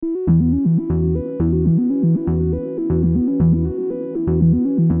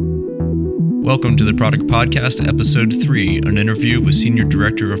Welcome to the Product Podcast, Episode 3, an interview with Senior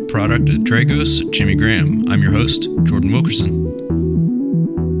Director of Product at Dragos, Jimmy Graham. I'm your host, Jordan Wilkerson.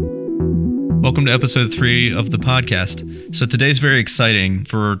 Welcome to Episode 3 of the podcast. So today's very exciting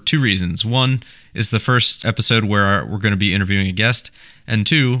for two reasons. One is the first episode where we're going to be interviewing a guest, and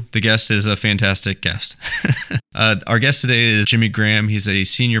two, the guest is a fantastic guest. Our guest today is Jimmy Graham. He's a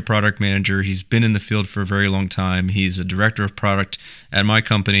senior product manager. He's been in the field for a very long time. He's a director of product at my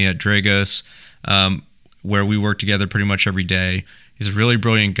company at Dragos, where we work together pretty much every day. He's a really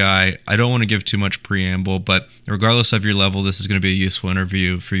brilliant guy. I don't want to give too much preamble, but regardless of your level, this is going to be a useful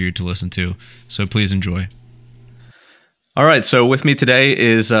interview for you to listen to. So please enjoy. All right. So with me today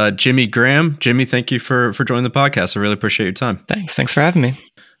is Jimmy Graham. Jimmy, thank you for joining the podcast. I really appreciate your time. Thanks for having me.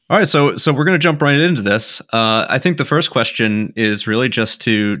 All right. So we're going to jump right into this. I think the first question is really just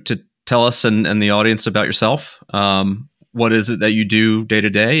to tell us and the audience about yourself. What is it that you do day to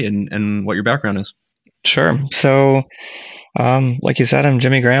day and what your background is? Sure. So, like you said, I'm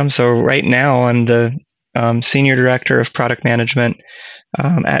Jimmy Graham. So right now I'm the Senior Director of Product Management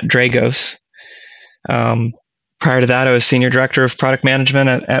at Dragos. Prior to that, I was Senior Director of Product Management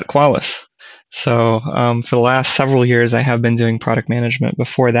at Qualys. So for the last several years, I have been doing product management.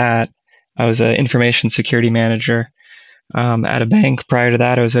 Before that, I was an information security manager at a bank. Prior to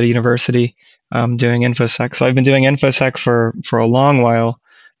that, I was at a university doing InfoSec. So I've been doing InfoSec for a long while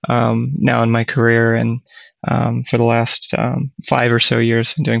now in my career, and for the last 5 or so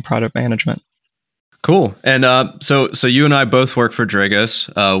years, I'm doing product management. Cool. And so you and I both work for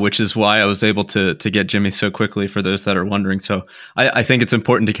Dragos, which is why I was able to get Jimmy so quickly, for those that are wondering. So I think it's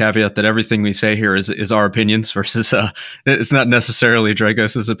important to caveat that everything we say here is our opinions versus it's not necessarily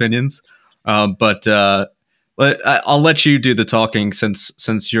Dragos's opinions. But I'll let you do the talking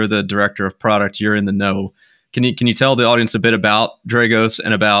since you're the director of product, you're in the know. Can you tell the audience a bit about Dragos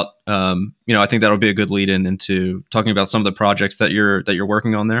and about I think that'll be a good lead into talking about some of the projects that you're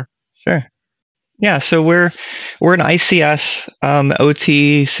working on there? Sure. Yeah, so we're an ICS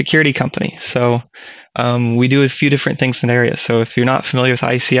OT security company. So we do a few different things in the area. So if you're not familiar with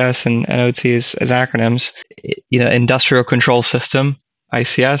ICS and OT as acronyms, industrial control system,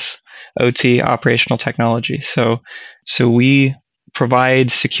 ICS, OT, operational technology. So we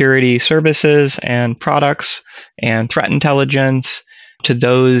provide security services and products and threat intelligence to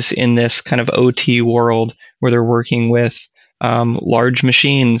those in this kind of OT world where they're working with large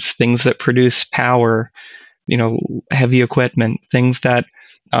machines, things that produce power, heavy equipment, things that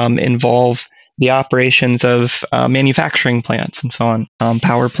involve the operations of manufacturing plants and so on,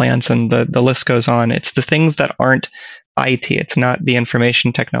 power plants, and the list goes on. It's the things that aren't IT. It's not the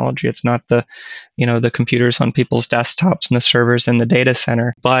information technology. It's not the computers on people's desktops and the servers in the data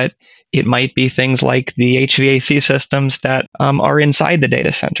center, but it might be things like the HVAC systems that are inside the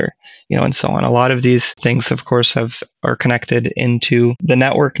data center, and so on. A lot of these things, of course, are connected into the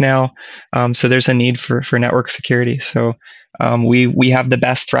network now. So there's a need for network security. So we have the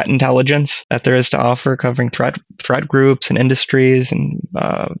best threat intelligence that there is to offer, covering threat groups and industries and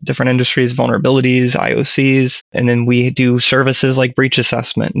different industries, vulnerabilities, IOCs. And then we do services like breach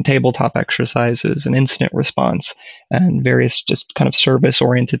assessment and tabletop exercises and incident response and various just kind of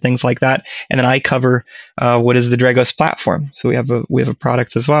service-oriented things like that. And then I cover what is the Dragos platform. So we have a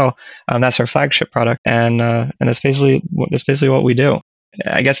product as well. That's our flagship product, and that's basically what we do.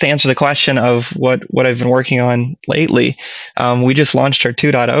 I guess to answer the question of what I've been working on lately, we just launched our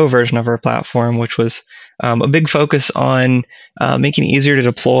 2.0 version of our platform, which was a big focus on making it easier to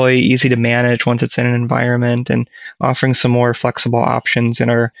deploy, easy to manage once it's in an environment, and offering some more flexible options in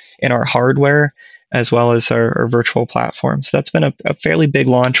our hardware as well as our virtual platform. So that's been a fairly big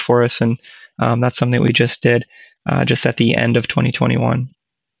launch for us, and that's something that we just did just at the end of 2021.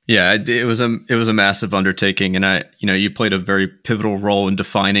 Yeah, it was a massive undertaking, and you played a very pivotal role in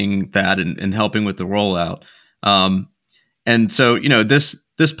defining that and helping with the rollout. And so this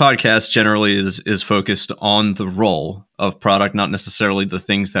podcast generally is focused on the role of product, not necessarily the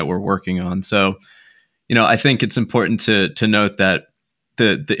things that we're working on. So I think it's important to note that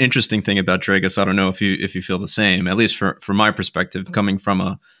the interesting thing about Dragos, I don't know if you feel the same, at least from my perspective, coming from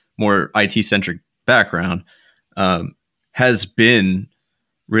a more IT centric background, has been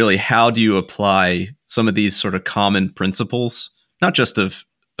really, how do you apply some of these sort of common principles, not just of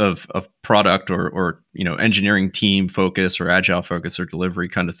product or engineering team focus or agile focus or delivery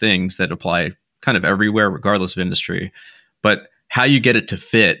kind of things that apply kind of everywhere, regardless of industry, but how you get it to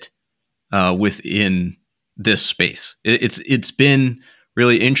fit within this space. It's been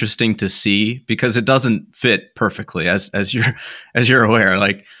really interesting to see, because it doesn't fit perfectly, as you're aware.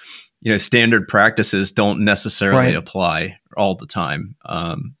 Like, standard practices don't necessarily apply all the time.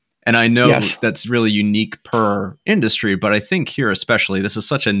 And I know Yes. that's really unique per industry, but I think here especially, this is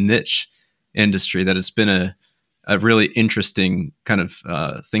such a niche industry that it's been a really interesting kind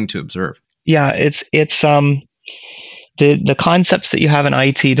of thing to observe. Yeah, it's the concepts that you have in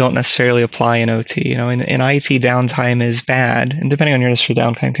IT don't necessarily apply in OT. In IT, downtime is bad, and depending on your industry,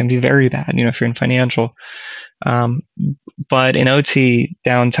 downtime can be very bad. If you're in financial, um, but in OT,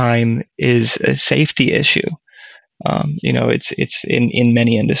 downtime is a safety issue. It's in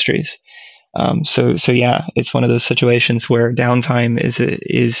many industries. So yeah, it's one of those situations where downtime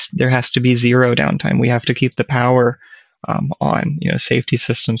is there has to be zero downtime. We have to keep the power on. Safety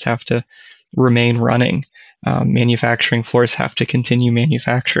systems have to remain running. Manufacturing floors have to continue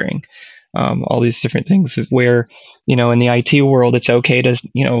manufacturing. All these different things is where, in the IT world, it's okay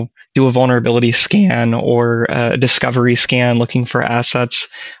to, do a vulnerability scan or a discovery scan looking for assets.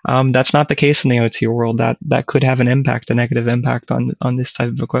 That's not the case in the OT world. That could have a negative impact on this type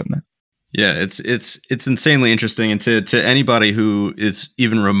of equipment. Yeah, it's insanely interesting, and to anybody who is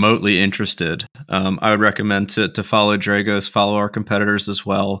even remotely interested, I would recommend to follow Dragos, follow our competitors as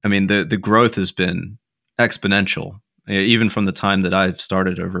well. I mean, the growth has been exponential, even from the time that I've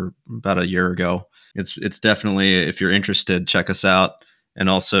started over about a year ago. It's definitely, if you're interested, check us out, and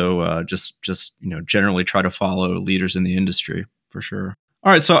also just generally try to follow leaders in the industry for sure.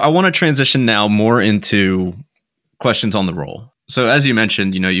 All right, so I want to transition now more into questions on the role. So as you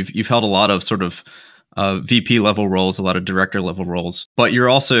mentioned, you've held a lot of sort of VP level roles, a lot of director level roles, but you're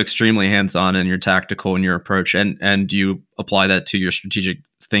also extremely hands-on and you're tactical in your approach, and you apply that to your strategic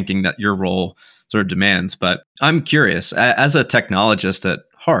thinking that your role sort of demands. But I'm curious, as a technologist at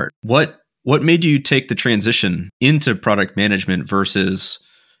heart, what made you take the transition into product management versus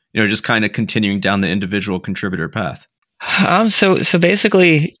just kind of continuing down the individual contributor path? So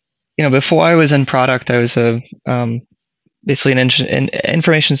basically, before I was in product, I was basically an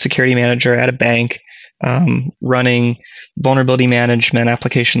information security manager at a bank, running vulnerability management,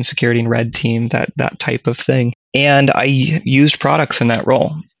 application security, and red team, that type of thing. And I used products in that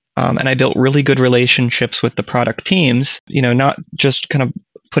role. And I built really good relationships with the product teams, not just kind of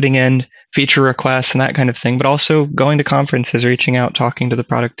putting in feature requests and that kind of thing, but also going to conferences, reaching out, talking to the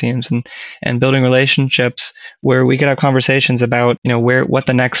product teams, and building relationships where we could have conversations about, what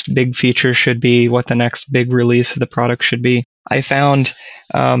the next big feature should be, what the next big release of the product should be. I found,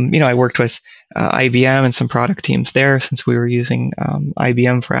 I worked with IBM and some product teams there since we were using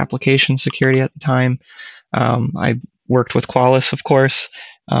IBM for application security at the time. I worked with Qualys, of course,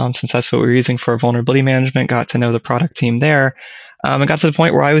 since that's what we were using for vulnerability management, got to know the product team there. And got to the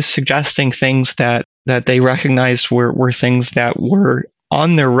point where I was suggesting things that they recognized were things that were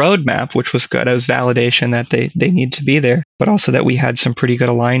on their roadmap, which was good. It was validation that they need to be there, but also that we had some pretty good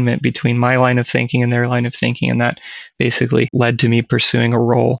alignment between my line of thinking and their line of thinking. And that basically led to me pursuing a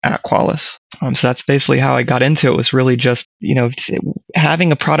role at Qualys. So that's basically how I got into it, was really just,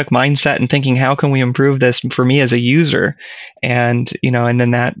 having a product mindset and thinking, how can we improve this for me as a user? And, and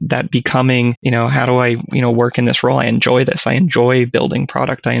then that becoming, how do I, work in this role? I enjoy this. I enjoy building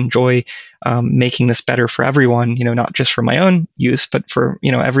product. I enjoy making this better for everyone, not just for my own use, but for,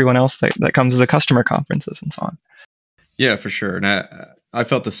 everyone else that comes to the customer conferences and so on. Yeah, for sure. And I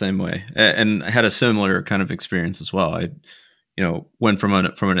felt the same way, and I had a similar kind of experience as well. I went from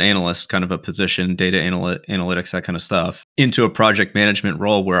an analyst kind of a position, data analytics, that kind of stuff, into a project management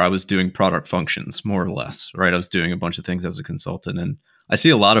role where I was doing product functions, more or less, right? I was doing a bunch of things as a consultant. And I see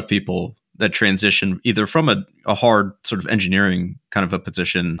a lot of people that transition either from a hard sort of engineering kind of a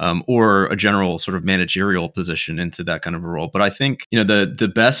position, or a general sort of managerial position into that kind of a role. But I think,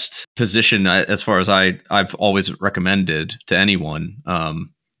 the best position, as far as I've always recommended to anyone,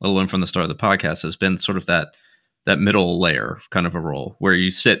 let alone from the start of the podcast, has been sort of that middle layer kind of a role where you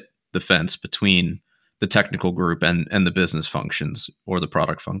sit the fence between the technical group and the business functions or the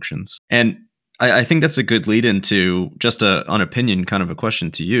product functions. And I think that's a good lead into just an opinion kind of a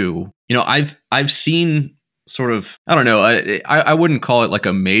question to you. I've seen sort of, I don't know, I wouldn't call it like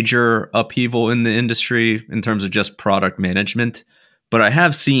a major upheaval in the industry in terms of just product management, but I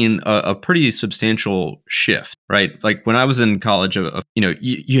have seen a pretty substantial shift, right? Like when I was in college,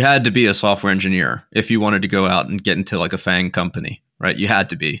 you had to be a software engineer if you wanted to go out and get into like a FANG company, right? You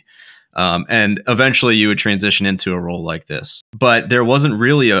had to be. And eventually you would transition into a role like this. But there wasn't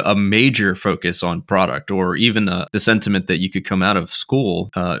really a major focus on product, or even the sentiment that you could come out of school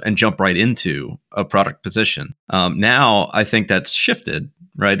and jump right into a product position. Now, I think that's shifted,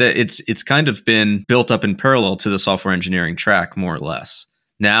 right? That it's kind of been built up in parallel to the software engineering track, more or less.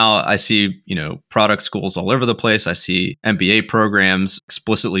 Now I see, product schools all over the place. I see MBA programs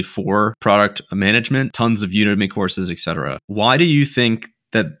explicitly for product management, tons of Udemy courses, etc. Why do you think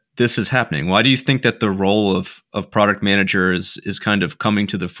that this is happening? Why do you think that the role of product manager is kind of coming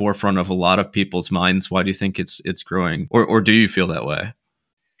to the forefront of a lot of people's minds? Why do you think it's growing, or do you feel that way?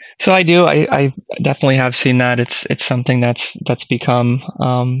 So I do. I definitely have seen that. It's something that's become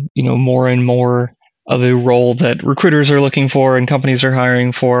more and more of a role that recruiters are looking for and companies are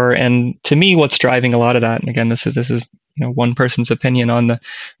hiring for. And to me, what's driving a lot of that, and again, this is one person's opinion on the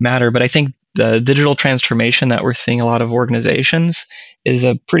matter, but I think the digital transformation that we're seeing a lot of organizations is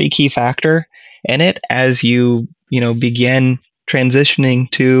a pretty key factor in it as begin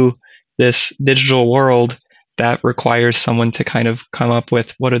transitioning to this digital world that requires someone to kind of come up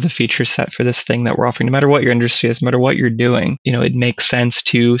with what are the feature set for this thing that we're offering. No matter what your industry is, no matter what you're doing, it makes sense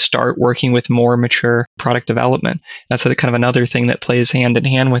to start working with more mature product development. That's kind of another thing that plays hand in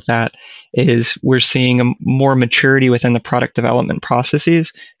hand with that is we're seeing a more maturity within the product development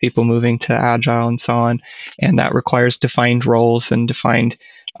processes, people moving to agile and so on, and that requires defined roles and defined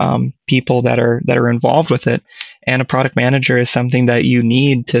people that are involved with it. And a product manager is something that you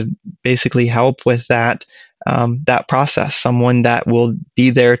need to basically help with that process. Someone that will be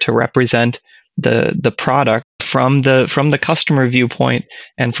there to represent the product from the customer viewpoint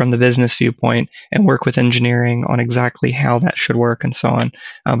and from the business viewpoint, and work with engineering on exactly how that should work and so on.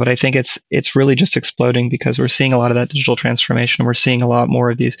 But I think it's really just exploding because we're seeing a lot of that digital transformation. We're seeing a lot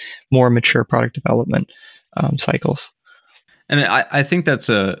more of these more mature product development cycles. And I think that's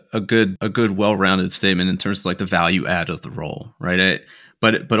a good well-rounded statement in terms of like the value add of the role, right?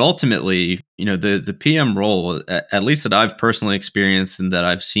 But ultimately, the PM role, at least that I've personally experienced and that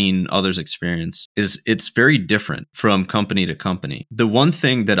I've seen others experience, it's very different from company to company. The one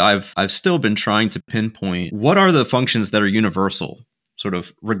thing that I've still been trying to pinpoint, what are the functions that are universal, sort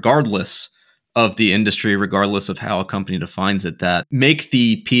of regardless of the industry, regardless of how a company defines it, that make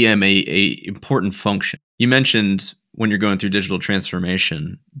the PM a important function. You mentioned when you're going through digital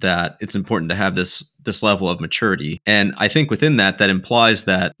transformation that it's important to have this level of maturity. And I think within that implies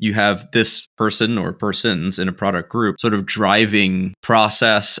that you have this person or persons in a product group sort of driving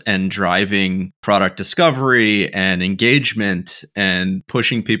process and driving product discovery and engagement and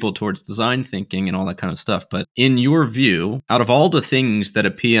pushing people towards design thinking and all that kind of stuff. But in your view, out of all the things that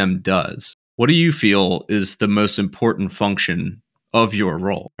a PM does, what do you feel is the most important function of your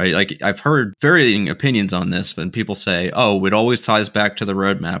role, right? Like I've heard varying opinions on this, but people say, "Oh, it always ties back to the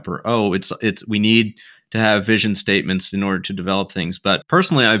roadmap," or "Oh, it's we need to have vision statements in order to develop things." But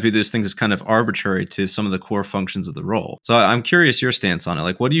personally, I view those things as kind of arbitrary to some of the core functions of the role. So I'm curious your stance on it.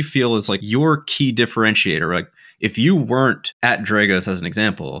 Like, what do you feel is like your key differentiator? Like, if you weren't at Dragos, as an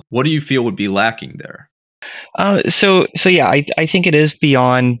example, what do you feel would be lacking there? So yeah, I think it is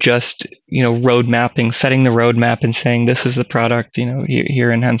beyond just road mapping, setting the roadmap and saying this is the product here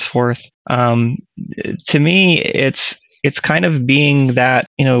and henceforth. To me, it's kind of being that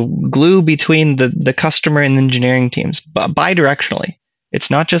glue between the customer and engineering teams, but bidirectionally. It's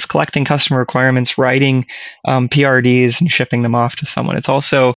not just collecting customer requirements, writing PRDs and shipping them off to someone. It's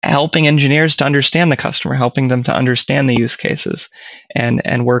also helping engineers to understand the customer, helping them to understand the use cases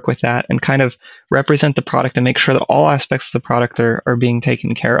and work with that and kind of represent the product and make sure that all aspects of the product are being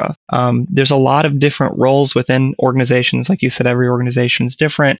taken care of. There's a lot of different roles within organizations. Like you said, every organization is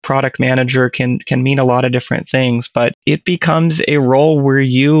different. Product manager can mean a lot of different things, but it becomes a role where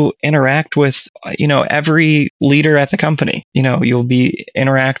you interact with every leader at the company. You'll be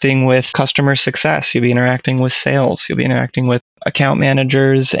interacting with customer success, you'll be interacting with sales, you'll be interacting with account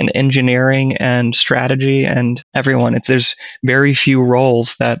managers and engineering and strategy and everyone. There's very few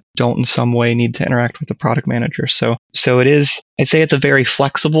roles that don't in some way need to interact with the product manager. So it is, I'd say it's a very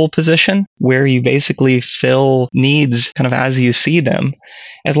flexible position where you basically fill needs kind of as you see them,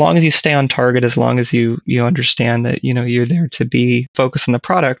 as long as you stay on target, as long as you understand that you're there to be focused on the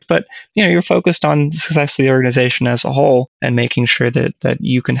product, but you're focused on the success of the organization as a whole and making sure that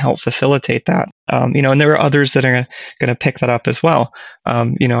you can help facilitate that. And there are others that are going to pick that up as well.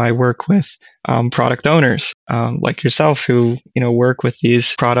 I work with product owners like yourself who work with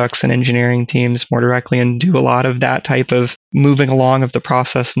these products and engineering teams more directly and do a lot of that type of moving along of the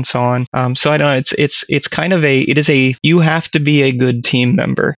process and so on. So I don't know. It's kind of you have to be a good team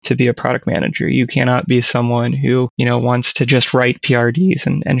member to be a product manager. You cannot be someone who wants to just write PRDs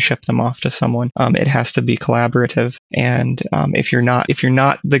and ship them off to someone. It has to be collaborative. And if you're not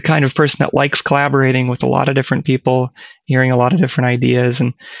the kind of person that likes collaborating with a lot of different people, hearing a lot of different ideas,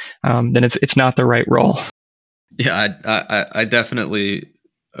 and then it's not the right role. Yeah, I definitely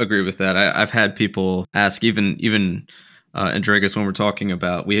agree with that. I've had people ask, even and Dragos, when we're talking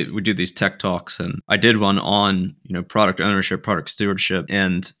about, we do these tech talks, and I did one on product ownership, product stewardship,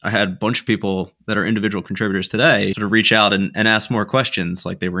 and I had a bunch of people that are individual contributors today sort of reach out and ask more questions,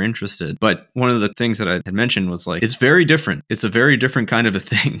 like they were interested. But one of the things that I had mentioned was like, it's very different. It's a very different kind of a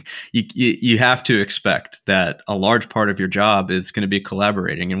thing. You have to expect that a large part of your job is going to be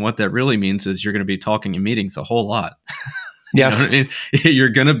collaborating, and what that really means is you're going to be talking in meetings a whole lot. You know Yes. what I mean? You're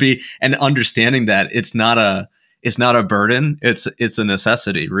going to be, and understanding that it's not a burden. It's a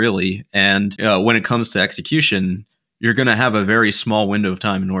necessity, really. And when it comes to execution, you're going to have a very small window of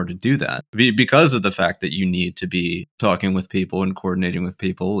time in order to do that, because of the fact that you need to be talking with people and coordinating with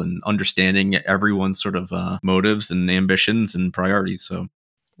people and understanding everyone's sort of motives and ambitions and priorities. So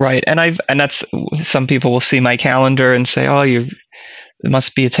Right. And that's, some people will see my calendar and say, "Oh, it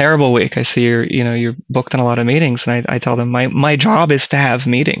must be a terrible week. I see you're booked in a lot of meetings." And I tell them my job is to have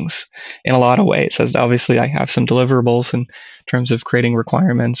meetings in a lot of ways. As obviously I have some deliverables in terms of creating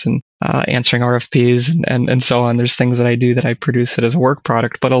requirements and answering RFPs and so on. There's things that I do that I produce it as a work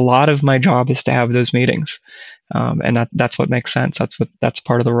product, but a lot of my job is to have those meetings. And that's what makes sense. That's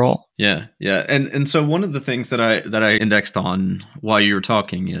part of the role. Yeah, yeah, and so one of the things that I indexed on while you were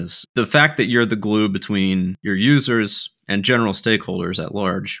talking is the fact that you're the glue between your users and general stakeholders at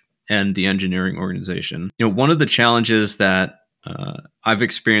large and the engineering organization. One of the challenges that I've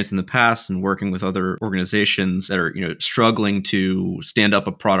experienced in the past and working with other organizations that are struggling to stand up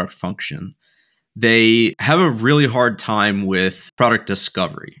a product function, they have a really hard time with product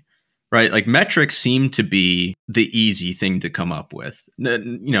discovery, right? Like metrics seem to be the easy thing to come up with.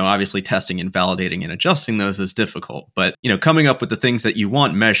 Obviously testing and validating and adjusting those is difficult, but coming up with the things that you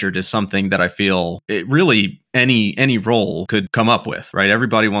want measured is something that I feel it really any role could come up with, right?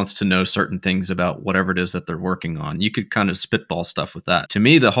 Everybody wants to know certain things about whatever it is that they're working on. You could kind of spitball stuff with that. To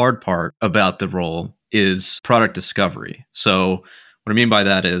me, the hard part about the role is product discovery. So what I mean by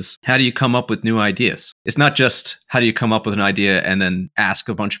that is, how do you come up with new ideas? It's not just how do you come up with an idea and then ask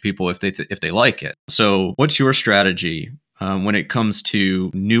a bunch of people if they like it. So what's your strategy when it comes to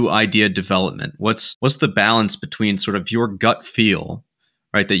new idea development? What's the balance between sort of your gut feel,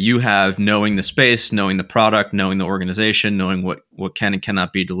 right, that you have, knowing the space, knowing the product, knowing the organization, knowing what can and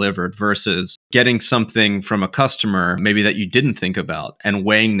cannot be delivered, versus getting something from a customer maybe that you didn't think about and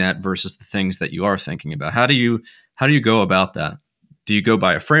weighing that versus the things that you are thinking about? How do you go about that? Do you go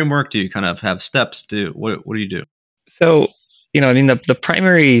by a framework? Do you kind of have steps? What do you do? So, I mean, the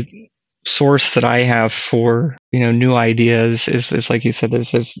primary source that I have for new ideas is like you said.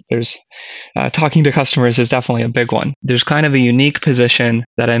 There's talking to customers is definitely a big one. There's kind of a unique position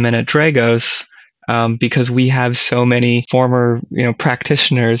that I'm in at Dragos, because we have so many former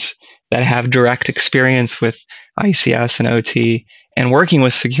practitioners that have direct experience with ICS and OT and working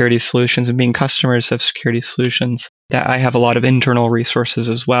with security solutions and being customers of security solutions, that I have a lot of internal resources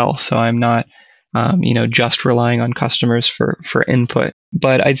as well. So I'm not just relying on customers for input.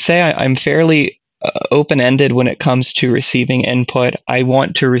 But I'd say I'm fairly open-ended when it comes to receiving input. I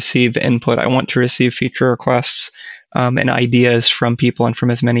want to receive input. I want to receive feature requests and ideas from people, and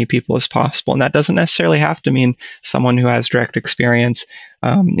from as many people as possible. And that doesn't necessarily have to mean someone who has direct experience.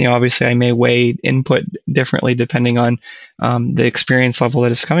 Obviously, I may weigh input differently depending on the experience level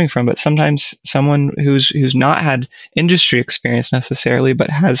that it's coming from. But sometimes someone who's not had industry experience necessarily, but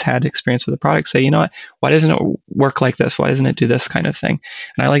has had experience with the product, say, what, why doesn't it work like this? Why doesn't it do this kind of thing?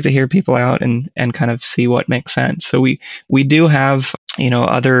 And I like to hear people out and kind of see what makes sense. So we do have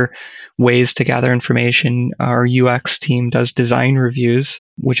other ways to gather information. Our UX team does design reviews,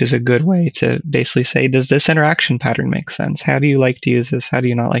 which is a good way to basically say, does this interaction pattern make sense? How do you like to use this? How do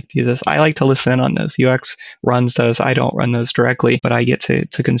you not like to use this? I like to listen in on those. UX runs those. I don't run those directly, but I get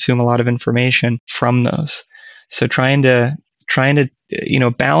to consume a lot of information from those. So trying to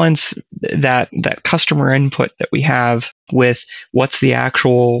balance that customer input that we have with what's the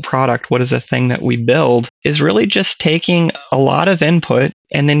actual product, what is the thing that we build, is really just taking a lot of input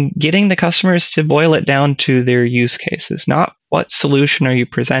and then getting the customers to boil it down to their use cases. Not what solution are you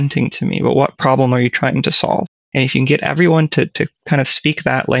presenting to me, but what problem are you trying to solve? And if you can get everyone to kind of speak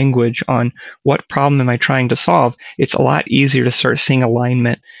that language on what problem am I trying to solve, it's a lot easier to start seeing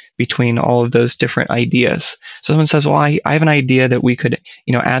alignment between all of those different ideas. So someone says, well, I have an idea that we could,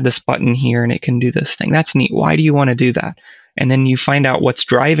 add this button here and it can do this thing. That's neat. Why do you want to do that? and then you find out what's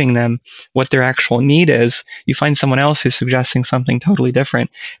driving them, what their actual need is. You find someone else who's suggesting something totally different,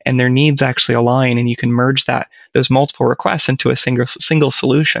 and their needs actually align, and you can merge those multiple requests into a single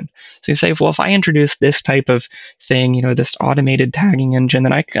solution. So you say, well, if I introduce this type of thing, this automated tagging engine,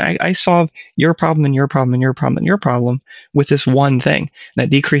 then I solve your problem and your problem and your problem and your problem with this one thing. And that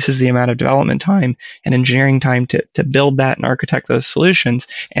decreases the amount of development time and engineering time to build that and architect those solutions.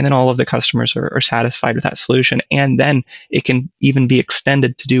 And then all of the customers are satisfied with that solution. And then it can even be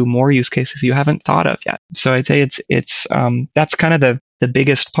extended to do more use cases you haven't thought of yet. So I'd say it's that's kind of the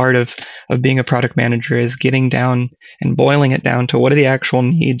biggest part of being a product manager, is getting down and boiling it down to what are the actual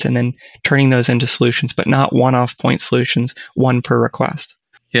needs, and then turning those into solutions, but not one-off point solutions, one per request.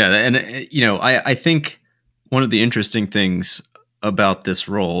 Yeah, and I think one of the interesting things about this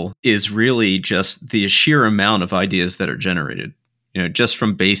role is really just the sheer amount of ideas that are generated, just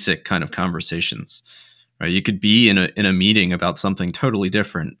from basic kind of conversations. Right? You could be in a meeting about something totally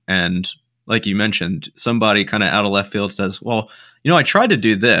different, and like you mentioned, somebody kind of out of left field says, well, I tried to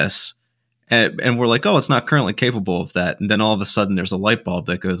do this, and we're like, oh, it's not currently capable of that. And then all of a sudden there's a light bulb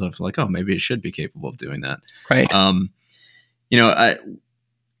that goes off, like, oh, maybe it should be capable of doing that. Right.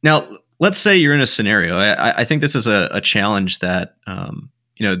 Now, let's say you're in a scenario. I think this is a challenge that,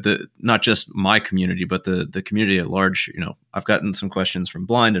 not just my community, but the community at large. I've gotten some questions from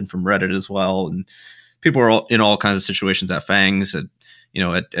Blind and from Reddit as well. And people are in all kinds of situations at FANGs,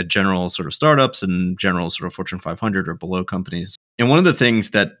 at general sort of startups and general sort of Fortune 500 or below companies. And one of the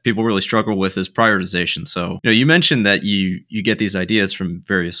things that people really struggle with is prioritization. So, you mentioned that you get these ideas from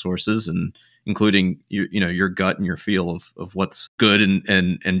various sources, and including your gut and your feel of what's good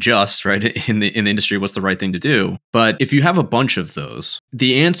and just, right, in the industry, what's the right thing to do. But if you have a bunch of those,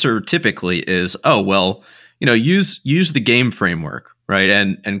 the answer typically is, oh, well, use the game framework, right,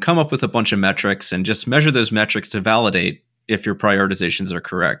 and come up with a bunch of metrics and just measure those metrics to validate if your prioritizations are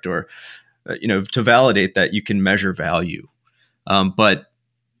correct, or to validate that you can measure value. But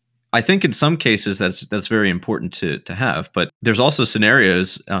I think in some cases that's very important to have. But there's also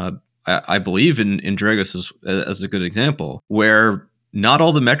scenarios, I believe in Dragos as a good example, where not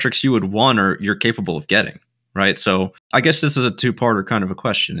all the metrics you would want you're capable of getting, right? So I guess this is a two-parter kind of a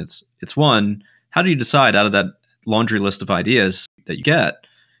question. It's one, how do you decide out of that laundry list of ideas that you get,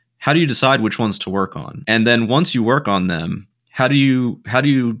 how do you decide which ones to work on? And then once you work on them, how do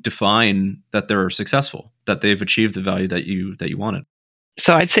you define that they're successful, that they've achieved the value that you wanted?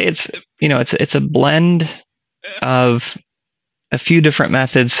 So I'd say it's a blend of a few different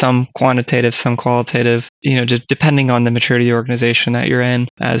methods, some quantitative, some qualitative, just depending on the maturity of the organization that you're in,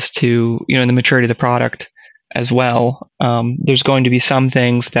 as to, the maturity of the product as well. There's going to be some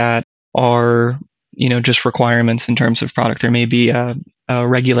things that are, just requirements in terms of product. There may be a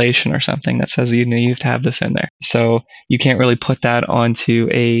regulation or something that says, you have to have this in there. So you can't really put that onto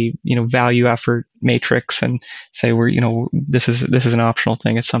a, value effort matrix and say, this is an optional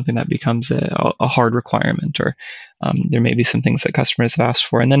thing. It's something that becomes a hard requirement, or there may be some things that customers have asked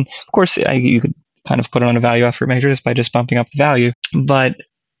for. And then, of course, you could kind of put it on a value effort matrix by just bumping up the value. But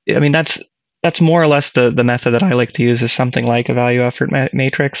I mean, that's more or less the method that I like to use, is something like a value effort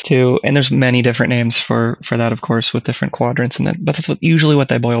matrix too. And there's many different names for that, of course, with different quadrants. But that's usually what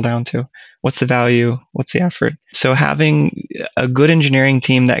they boil down to. What's the value? What's the effort? So having a good engineering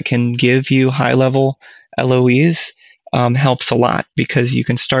team that can give you high level LOEs helps a lot, because you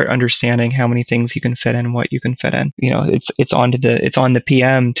can start understanding how many things you can fit in, what you can fit in. It's on the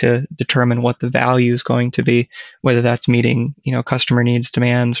PM to determine what the value is going to be, whether that's meeting customer needs,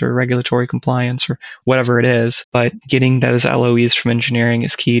 demands, or regulatory compliance, or whatever it is. But getting those LOEs from engineering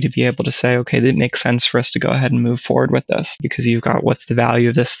is key to be able to say, okay, it makes sense for us to go ahead and move forward with this, because you've got what's the value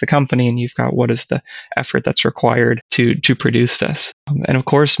of this to the company, and you've got what is the effort that's required to produce this. And of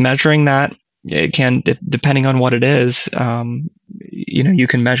course, measuring that, it can, depending on what it is, you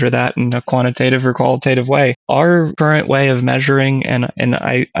can measure that in a quantitative or qualitative way. Our current way of measuring, and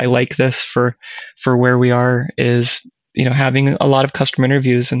I like this for where we are, is having a lot of customer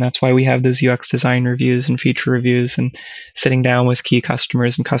interviews. And that's why we have those UX design reviews and feature reviews, and sitting down with key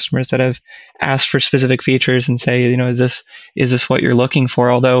customers and customers that have asked for specific features and say, is this what you're looking for?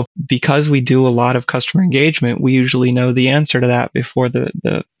 Although, because we do a lot of customer engagement, we usually know the answer to that before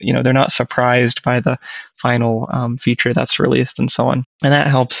they're not surprised by the final feature that's released, and so on. And that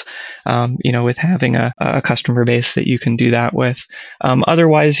helps, with having a customer base that you can do that with.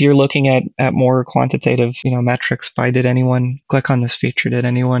 Otherwise, you're looking at more quantitative, metrics by, did anyone click on this feature? Did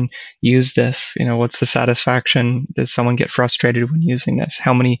anyone use this? What's the satisfaction? Does someone get frustrated when using this?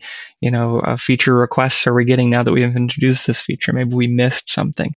 How many, feature requests are we getting now that we have introduced this feature? Maybe we missed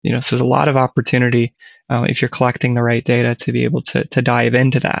something. So there's a lot of opportunity if you're collecting the right data to be able to dive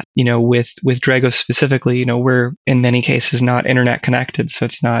into that. With Dragos specifically, we're in many cases not internet connected, so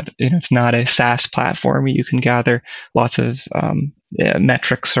it's not a SaaS platform where you can gather lots of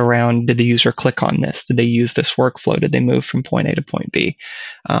metrics around: did the user click on this? Did they use this workflow? Did they move from point A to point B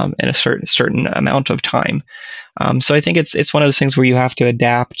in a certain amount of time? So I think it's one of those things where you have to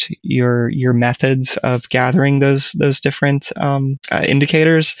adapt your methods of gathering those different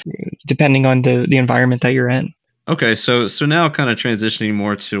indicators depending on the environment that you're in. Okay, so now kind of transitioning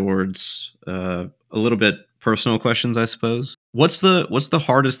more towards a little bit personal questions, I suppose. What's the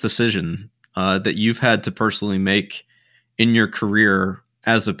hardest decision that you've had to personally make in your career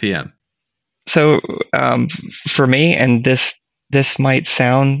as a PM? So for me, and this might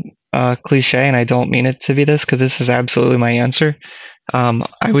sound cliche, and I don't mean it to be this, because this is absolutely my answer.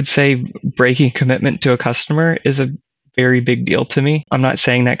 I would say breaking commitment to a customer is a very big deal to me. I'm not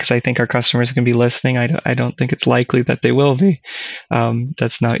saying that because I think our customers are going to be listening. I don't think it's likely that they will be.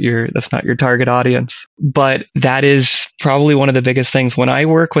 That's not your target audience. But that is probably one of the biggest things. When I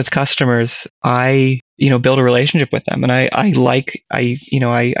work with customers, I build a relationship with them, and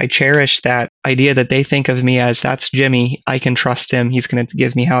I cherish that idea that they think of me as, that's Jimmy. I can trust him. He's going to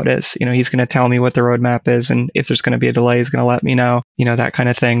give me how it is. He's going to tell me what the roadmap is, and if there's going to be a delay, he's going to let me know. That kind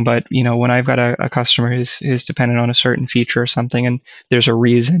of thing. But when I've got a customer who's dependent on a certain feature or something, and there's a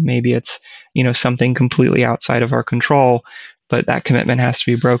reason, maybe it's something completely outside of our control, but that commitment has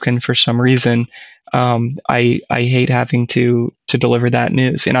to be broken for some reason. I hate having to deliver that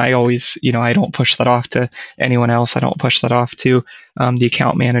news, and I always, I don't push that off to anyone else. I don't push that off to the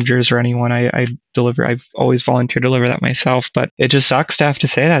account managers or anyone. I've always volunteered to deliver that myself. But it just sucks to have to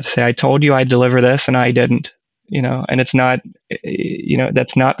say that. To say, I told you I'd deliver this and I didn't. And it's not,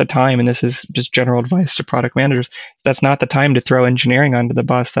 that's not the time. And this is just general advice to product managers. That's not the time to throw engineering under the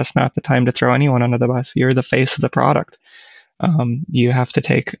bus. That's not the time to throw anyone under the bus. You're the face of the product. You have to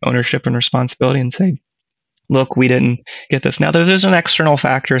take ownership and responsibility and say, look, we didn't get this. Now, there's an external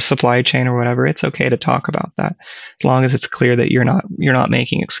factor, supply chain or whatever. It's okay to talk about that as long as it's clear that you're not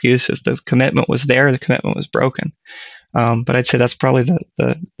making excuses. The commitment was there. The commitment was broken. But I'd say that's probably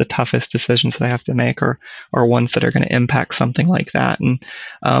the toughest decisions that I have to make, or ones that are going to impact something like that. And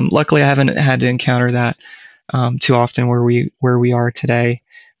luckily, I haven't had to encounter that too often where we are today.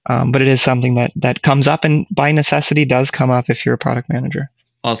 But it is something that comes up, and by necessity does come up if you're a product manager.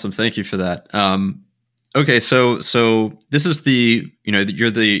 Awesome, thank you for that. Okay, so this is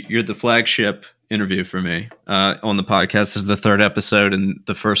you're the flagship interview for me on the podcast. This is the third episode and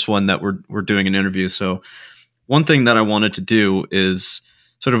the first one that we're doing an interview. So one thing that I wanted to do is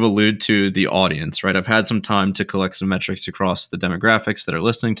sort of allude to the audience, right? I've had some time to collect some metrics across the demographics that are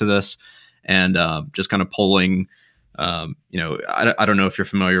listening to this, and just kind of polling. I don't know if you're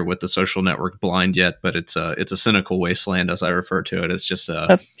familiar with the social network Blind yet, but it's a cynical wasteland, as I refer to it. It's just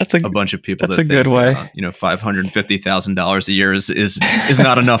a bunch of people that think good way. $550,000 a year is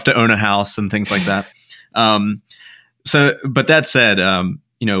not enough to own a house and things like that. But that said,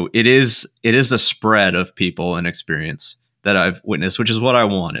 it is the spread of people and experience that I've witnessed, which is what I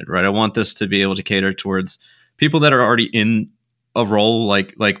wanted, right? I want this to be able to cater towards people that are already in a role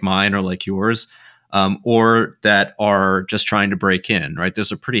like mine or like yours. Or that are just trying to break in, right?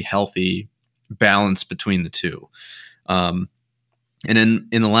 There's a pretty healthy balance between the two. And in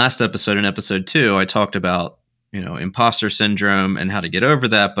the last episode, in episode 2, I talked about, imposter syndrome and how to get over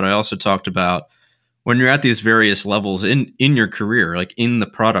that. But I also talked about when you're at these various levels in your career, like in the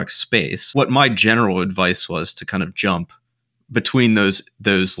product space, what my general advice was to kind of jump between those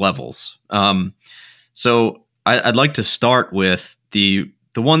levels. So I'd like to start with the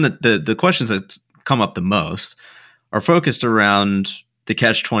one that the questions that come up the most are focused around the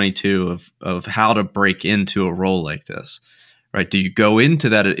catch-22 of how to break into a role like this, right? Do you go into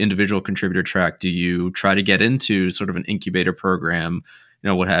that individual contributor track? Do you try to get into sort of an incubator program,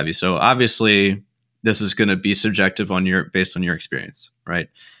 what have you? So obviously this is going to be subjective based on your experience, right?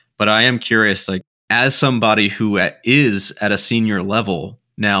 But I am curious, like, as somebody who is at a senior level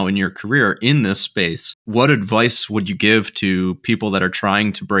now in your career in this space, what advice would you give to people that are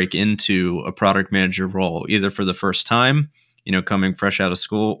trying to break into a product manager role, either for the first time, coming fresh out of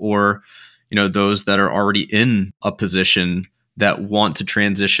school, or, those that are already in a position that want to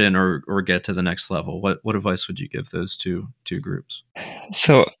transition or get to the next level? What advice would you give those two groups?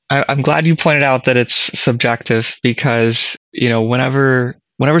 So I'm glad you pointed out that it's subjective, because,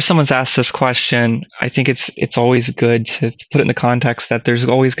 whenever someone's asked this question, I think it's always good to put it in the context that there's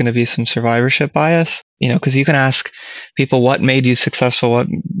always going to be some survivorship bias, because you can ask people what made you successful,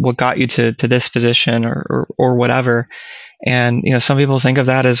 what got you to this position or whatever. And some people think of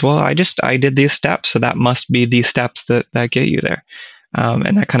that as, well, I did these steps, so that must be the steps that get you there.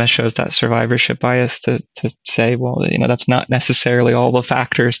 And that kind of shows that survivorship bias to say, well, that's not necessarily all the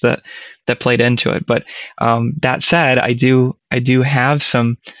factors that played into it. But that said, I do have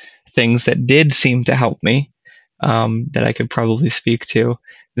some things that did seem to help me, that I could probably speak to,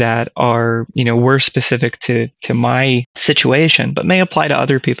 that are were specific to my situation, but may apply to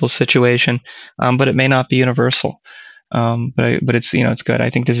other people's situation, but it may not be universal. But it's it's good. I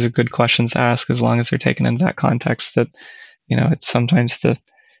think these are good questions to ask, as long as they're taken into that context, that it's sometimes the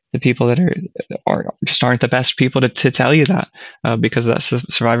people that aren't the best people to tell you that, because that's the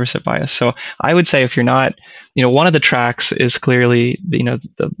survivorship bias. So I would say, if you're not, one of the tracks is clearly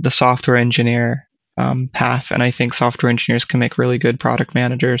the software engineer path, and I think software engineers can make really good product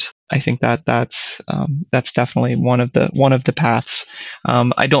managers. I think that's definitely one of the paths.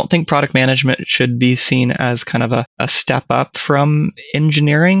 I don't think product management should be seen as kind of a step up from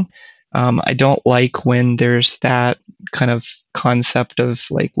engineering. I don't like when there's that kind of concept of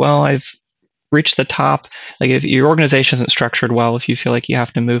like, well, I've reached the top. Like, if your organization isn't structured well, if you feel like you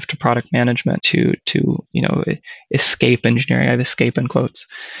have to move to product management to escape engineering, I have escape in quotes.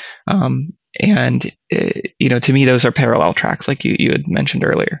 And to me, those are parallel tracks, like you had mentioned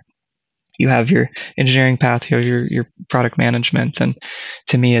earlier. You have your engineering path, you have your product management, and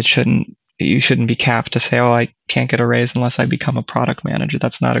to me, you shouldn't be capped to say, oh, I can't get a raise unless I become a product manager.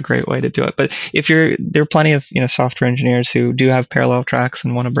 That's not a great way to do it. But there are plenty of software engineers who do have parallel tracks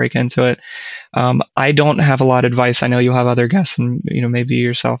and want to break into it. I don't have a lot of advice. I know you'll have other guests, and maybe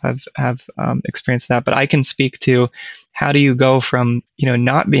yourself have experienced that. But I can speak to, how do you go from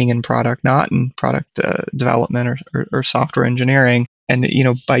not being in product, not in product development or software engineering, and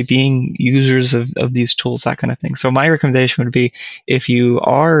by being users of these tools, that kind of thing. So my recommendation would be, if you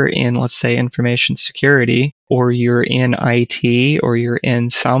are in, let's say, information security, or you're in IT, or you're in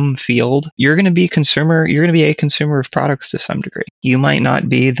some field, you're going to be a consumer of products to some degree. You might not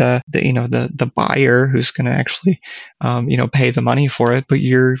be the buyer who's going to actually pay the money for it, but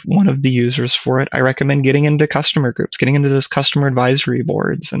you're one of the users for it. I recommend getting into customer groups, getting into those customer advisory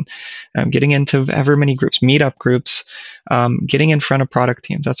boards, and getting into ever many groups, meetup groups, getting in front of product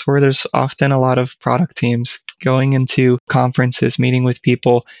teams. That's where there's often a lot of product teams. Going into conferences, meeting with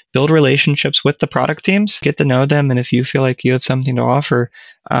people, build relationships with the product teams, get to know them, and if you feel like you have something to offer,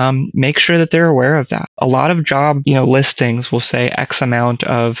 make sure that they're aware of that. A lot of job listings will say X amount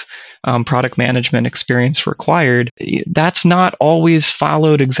of product management experience required. That's not always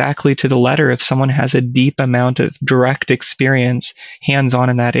followed exactly to the letter if someone has a deep amount of direct experience,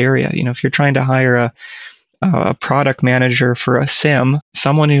 hands-on in that area. If you're trying to hire a product manager for a sim,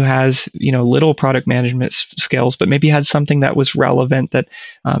 someone who has little product management skills, but maybe had something that was relevant, that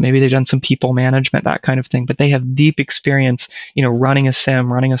maybe they've done some people management, that kind of thing, but they have deep experience running a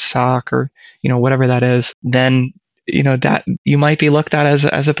sim, running a SOC, or whatever that is, then that you might be looked at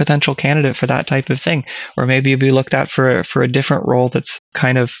as a potential candidate for that type of thing. Or maybe you'd be looked at for a different role that's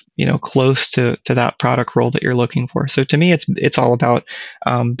kind of close to that product role that you're looking for. So to me, it's all about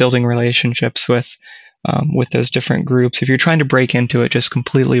building relationships with those different groups. If you're trying to break into it just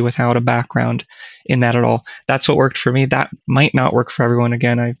completely without a background in that at all, that's what worked for me. That might not work for everyone.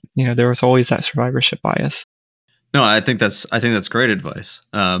 Again, there was always that survivorship bias. No, I think that's great advice.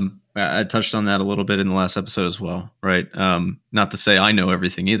 I touched on that a little bit in the last episode as well, right? Not to say I know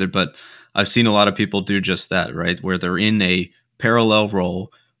everything either, but I've seen a lot of people do just that, right? Where they're in a parallel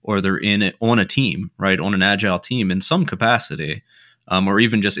role, or they're on a team, right? On an agile team in some capacity, or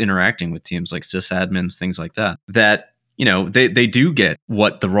even just interacting with teams like sysadmins, things like that, that, they do get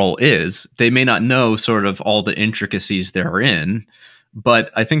what the role is. They may not know sort of all the intricacies therein,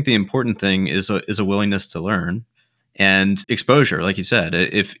 but I think the important thing is a willingness to learn and exposure. Like you said,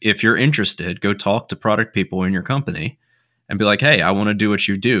 if you're interested, go talk to product people in your company and be like, hey, I want to do what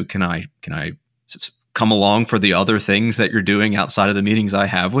you do. Can I come along for the other things that you're doing outside of the meetings I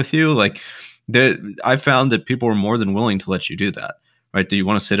have with you? Like, I found that people are more than willing to let you do that. Right? Do you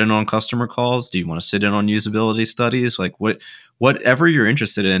want to sit in on customer calls? Do you want to sit in on usability studies? Like, whatever you're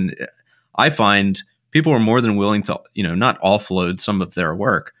interested in, I find people are more than willing to, not offload some of their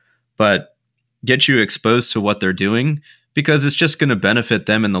work, but get you exposed to what they're doing, because it's just going to benefit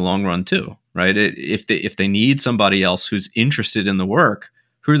them in the long run too, right? If they need somebody else who's interested in the work,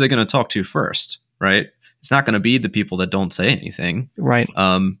 who are they going to talk to first, right? It's not going to be the people that don't say anything, right?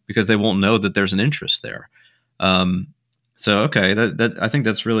 Because they won't know that there's an interest there. So okay, that I think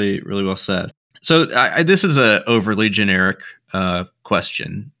that's really, really well said. So this is a overly generic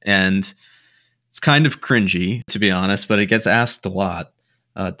question, and it's kind of cringy, to be honest, but it gets asked a lot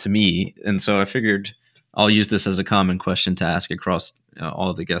to me, and so I figured I'll use this as a common question to ask across all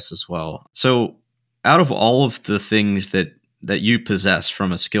of the guests as well. So, out of all of the things that you possess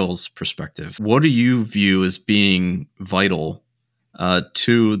from a skills perspective, what do you view as being vital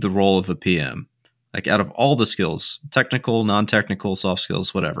to the role of a PM? Like out of all the skills, technical, non-technical, soft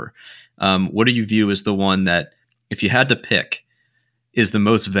skills, whatever, what do you view as the one that, if you had to pick, is the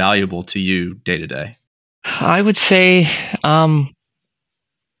most valuable to you day to day? I would say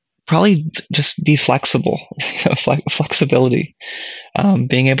probably just be flexible. Flexibility,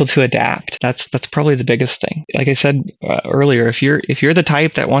 being able to adapt. That's probably the biggest thing. Like I said earlier, if you're the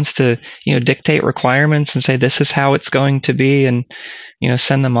type that wants to dictate requirements and say this is how it's going to be, and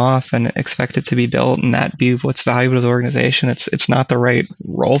send them off and expect it to be built and that be what's valuable to the organization, it's not the right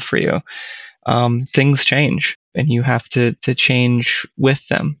role for you. Things change and you have to change with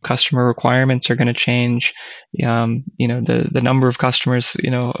them. Customer requirements are going to change. The number of customers,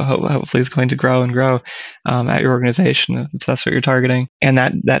 hopefully is going to grow and grow at your organization if that's what you're targeting. And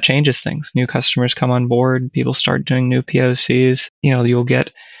that changes things. New customers come on board. People start doing new POCs. You'll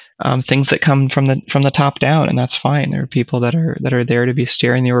get things that come from the top down, and that's fine. There are people that are there to be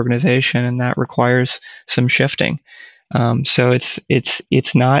steering the organization, and that requires some shifting. So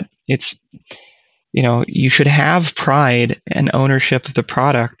you should have pride and ownership of the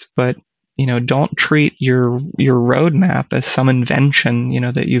product, but don't treat your roadmap as some invention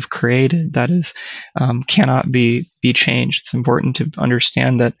that you've created that is cannot be changed. It's important to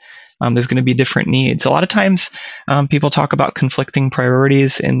understand that there's going to be different needs. A lot of times, people talk about conflicting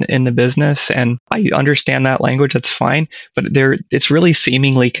priorities in the business, and I understand that language. That's fine, but it's really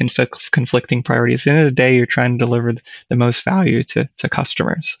seemingly conflicting priorities. At the end of the day, you're trying to deliver the most value to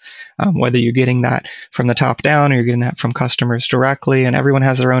customers, whether you're getting that from the top down or you're getting that from customers directly. And everyone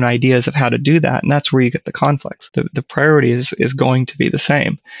has their own ideas of how to do that, and that's where you get the conflicts. The priority is going to be the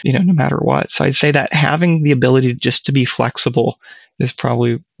same, no matter what. So I'd say that having the ability just to be flexible is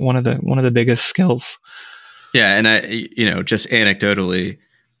probably one of the biggest skills. Yeah, and just anecdotally,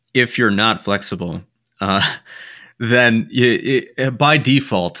 if you're not flexible, then by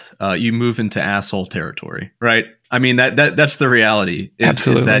default you move into asshole territory, right? I mean that's the reality. Is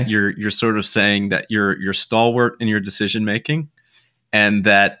that you're sort of saying that you're stalwart in your decision making, and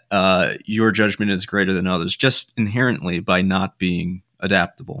that your judgment is greater than others just inherently by not being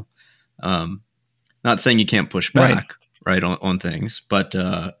adaptable. Not saying you can't push back, right on things, but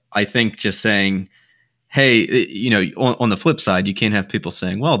I think just saying, hey, on the flip side, you can't have people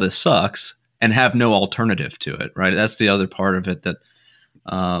saying, well, this sucks, and have no alternative to it, right? That's the other part of it that,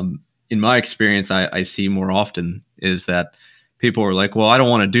 in my experience, I see more often, is that people are like, well, I don't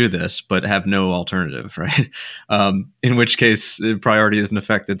want to do this, but have no alternative, right? In which case, priority isn't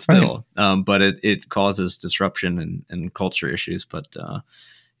affected still, but it causes disruption and culture issues. But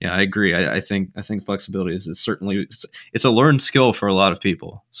yeah, I agree. I think flexibility is certainly it's a learned skill for a lot of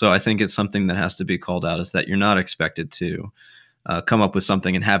people. So I think it's something that has to be called out, is that you're not expected to come up with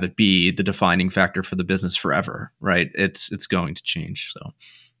something and have it be the defining factor for the business forever, right? It's going to change.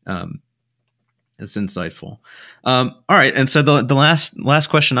 So it's insightful. All right, and so the last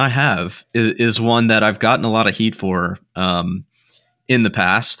question I have is one that I've gotten a lot of heat for in the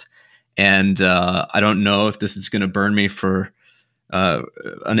past, and I don't know if this is going to burn me for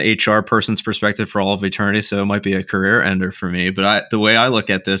an HR person's perspective for all of eternity, so it might be a career ender for me. But the way I look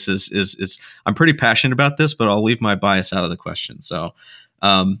at this is I'm pretty passionate about this, but I'll leave my bias out of the question. So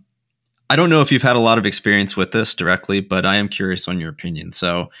I don't know if you've had a lot of experience with this directly, but I am curious on your opinion.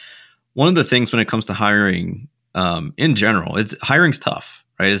 So one of the things when it comes to hiring in general, hiring's tough,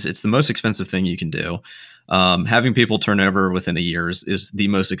 right? It's the most expensive thing you can do. Having people turn over within a year is the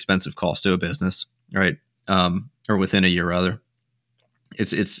most expensive cost to a business, right? Or within a year, rather.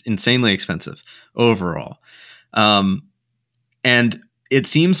 It's insanely expensive overall. And it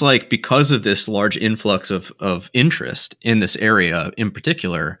seems like because of this large influx of interest in this area in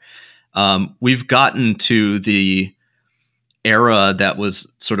particular, we've gotten to the era that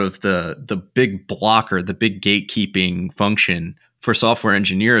was sort of the big blocker, the big gatekeeping function for software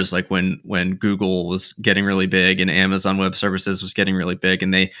engineers, like when Google was getting really big and Amazon Web Services was getting really big,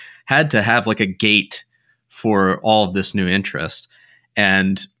 and they had to have like a gate for all of this new interest.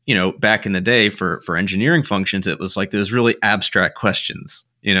 And, back in the day for engineering functions, it was like those really abstract questions,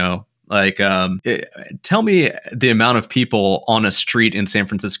 like tell me the amount of people on a street in San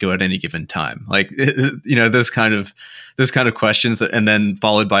Francisco at any given time, like, those kind of questions, and then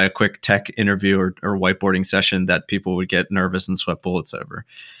followed by a quick tech interview or whiteboarding session that people would get nervous and sweat bullets over.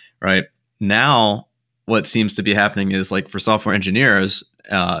 Right now, what seems to be happening is, like, for software engineers,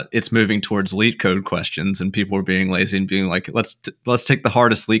 it's moving towards leak code questions, and people are being lazy and being like, let's take the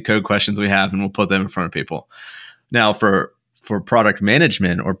hardest leak code questions we have and we'll put them in front of people. Now, for product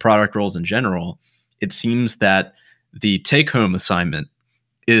management or product roles in general, it seems that the take-home assignment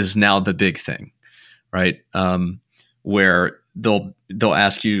is now the big thing, right? Where they'll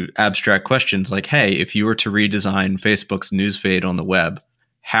ask you abstract questions like, "Hey, if you were to redesign Facebook's news feed on the web,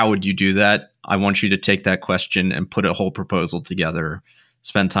 how would you do that? I want you to take that question and put a whole proposal together,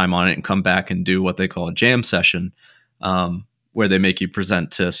 spend time on it, and come back and do what they call a jam session, where they make you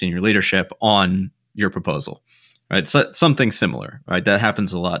present to senior leadership on your proposal." Right, so something similar, right? That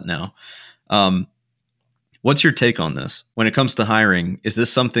happens a lot now. What's your take on this? When it comes to hiring, is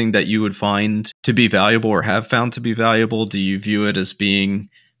this something that you would find to be valuable or have found to be valuable? Do you view it as being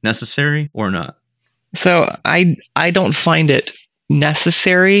necessary or not? So I don't find it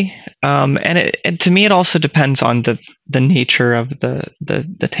necessary, and to me it also depends on the nature of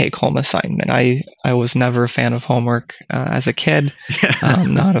the take home assignment. I was never a fan of homework as a kid.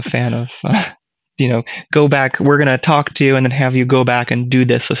 Not a fan of go back. We're going to talk to you and then have you go back and do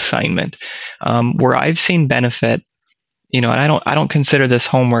this assignment. Where I've seen benefit, and I don't consider this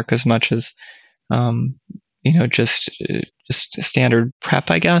homework as much as just standard prep,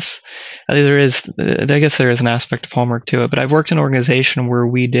 I guess. I guess there is an aspect of homework to it, but I've worked in an organization where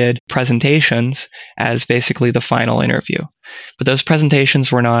we did presentations as basically the final interview. But those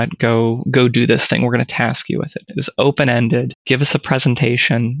presentations were not go do this thing. We're going to task you with it. It was open-ended. Give us a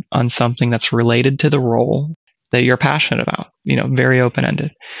presentation on something that's related to the role that you're passionate about, very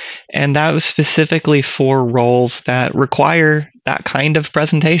open-ended. And that was specifically for roles that require that kind of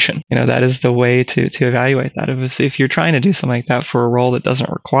presentation. That is the way to evaluate that. If you're trying to do something like that for a role that doesn't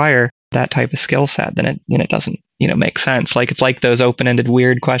require that type of skill set, then it doesn't, make sense. Like, it's like those open-ended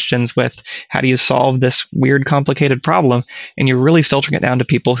weird questions with how do you solve this weird, complicated problem? And you're really filtering it down to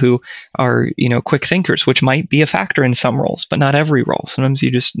people who are, quick thinkers, which might be a factor in some roles, but not every role. Sometimes you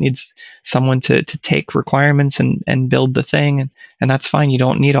just need someone to take requirements and build the thing. And that's fine. You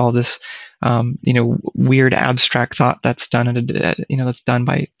don't need all this, weird abstract thought that's done that's done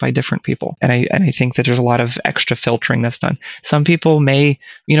by different people. And I think that there's a lot of extra filtering that's done. Some people may,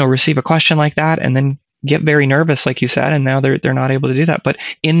 receive a question like that and then get very nervous, like you said, and now they're not able to do that. But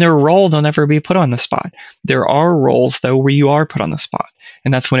in their role, they'll never be put on the spot. There are roles though where you are put on the spot,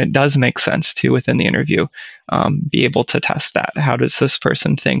 and that's when it does make sense to, within the interview, be able to test that. How does this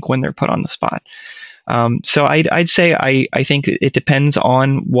person think when they're put on the spot? So I'd say I think it depends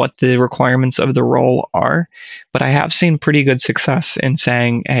on what the requirements of the role are, but I have seen pretty good success in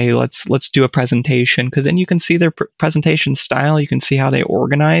saying, hey, let's do a presentation, because then you can see their presentation style, you can see how they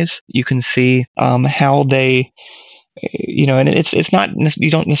organize, you can see how they, and it's not,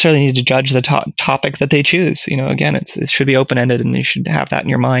 you don't necessarily need to judge the topic that they choose. Again, it should be open ended, and you should have that in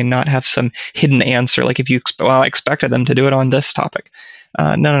your mind, not have some hidden answer like if you I expected them to do it on this topic.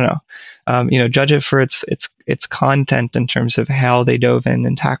 No. Judge it for its content in terms of how they dove in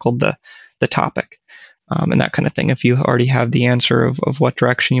and tackled the topic, and that kind of thing. If you already have the answer of what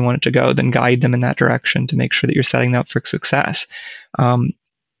direction you want it to go, then guide them in that direction to make sure that you're setting them up for success.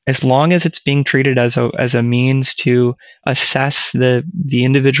 As long as it's being treated as a means to assess the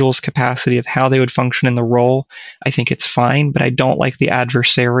individual's capacity of how they would function in the role, I think it's fine. But I don't like the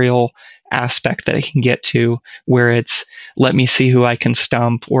adversarial aspect that it can get to, where it's, let me see who I can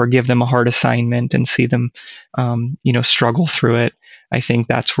stump, or give them a hard assignment and see them struggle through it. I think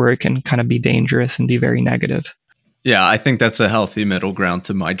that's where it can kind of be dangerous and be very negative. Yeah, I think that's a healthy middle ground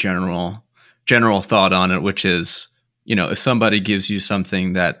to my general thought on it, which is, if somebody gives you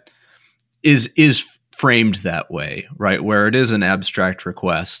something that is framed that way, right, where it is an abstract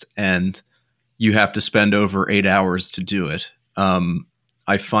request and you have to spend over 8 hours to do it,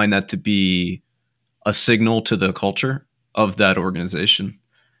 I find that to be a signal to the culture of that organization.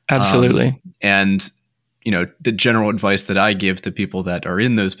 Absolutely. And the general advice that I give to people that are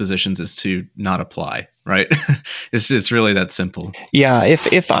in those positions is to not apply, right? It's really that simple. Yeah.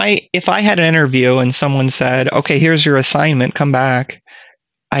 If I had an interview and someone said, okay, here's your assignment, come back,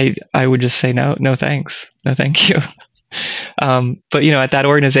 I would just say, no thanks. No, thank you. But at that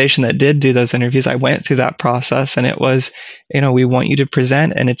organization that did do those interviews, I went through that process, and it was, we want you to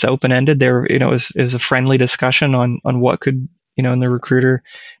present, and it's open ended. There, it was a friendly discussion on what could, and the recruiter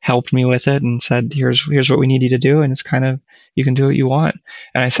helped me with it and said, here's what we need you to do, and it's kind of, you can do what you want.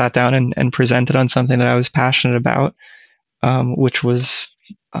 And I sat down and presented on something that I was passionate about, which was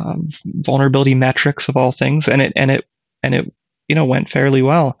vulnerability metrics of all things, and it went fairly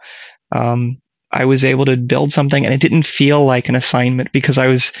well. I was able to build something, and it didn't feel like an assignment because it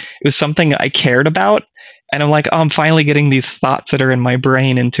was something I cared about, And I'm like, oh, I'm finally getting these thoughts that are in my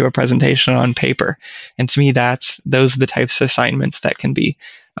brain into a presentation on paper. And to me, those are the types of assignments that can be,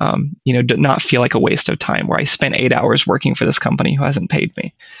 do not feel like a waste of time where I spent 8 hours working for this company who hasn't paid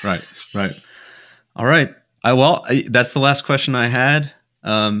me. Right. All right. That's the last question I had.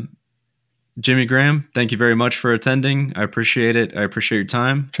 Jimmy Graham, thank you very much for attending. I appreciate it. I appreciate your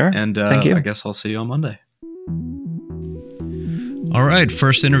time. Sure. And thank you. I guess I'll see you on Monday. All right,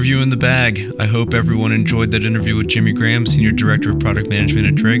 first interview in the bag. I hope everyone enjoyed that interview with Jimmy Graham, Senior Director of Product Management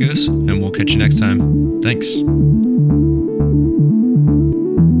at Dragos, and we'll catch you next time. Thanks.